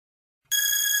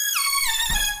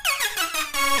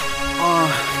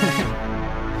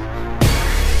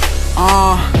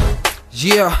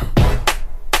Yeah.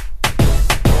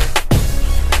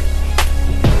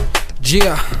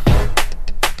 Yeah.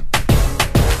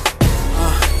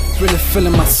 Really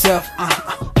feeling myself.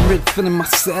 Really feeling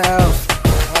myself.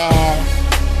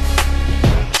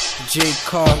 J.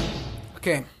 Carr.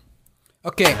 Okay.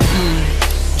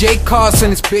 J. Carr's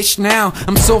in this bitch now.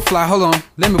 I'm so fly, hold on.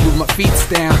 Let me move my feet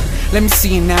down. Let me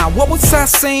see now. What was I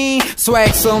saying?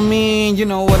 Swag so mean, you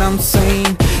know what I'm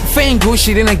saying. If I ain't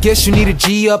Gucci, then I guess you need a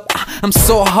G up. I'm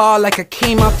so hard like I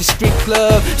came out the strip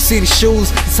club. See the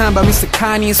shoes, designed by Mr.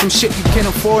 Kanye, and some shit you can't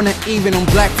afford, not even on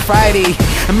Black Friday.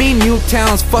 I mean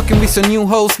Newtown's fucking with some new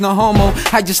hoes, no homo.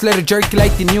 I just let her jerky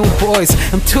like the new boys.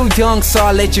 I'm too young, so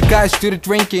I'll let you guys do the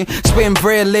drinking. Spitting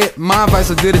bread lit, my advice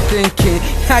will do the thinking.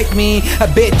 Like me,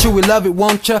 I bet you will love it,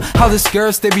 won't ya? How these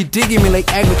girls, they be digging me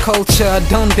like agriculture. I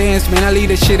don't dance, man, I leave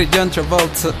that shit at John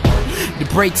Travolta. The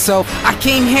breaks off, I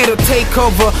came here to take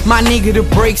over. My nigga, the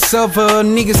breaks over.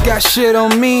 Niggas got shit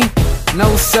on me.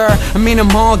 No sir, I mean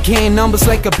I'm all getting numbers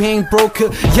like a bank broker.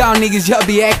 Y'all niggas, y'all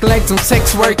be acting like some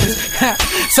sex workers.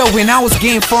 So when I was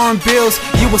getting foreign bills,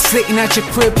 you was sitting at your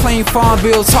crib playing farm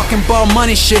bills, talking about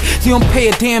money shit. You don't pay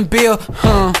a damn bill,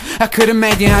 I could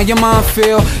imagine how your mom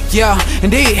feel. Yeah,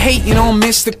 and they hating on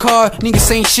Mr. Carr. Niggas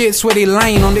ain't shit, swear they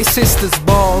lying on their sisters'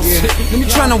 balls. Let me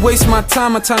tryna waste my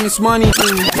time is money.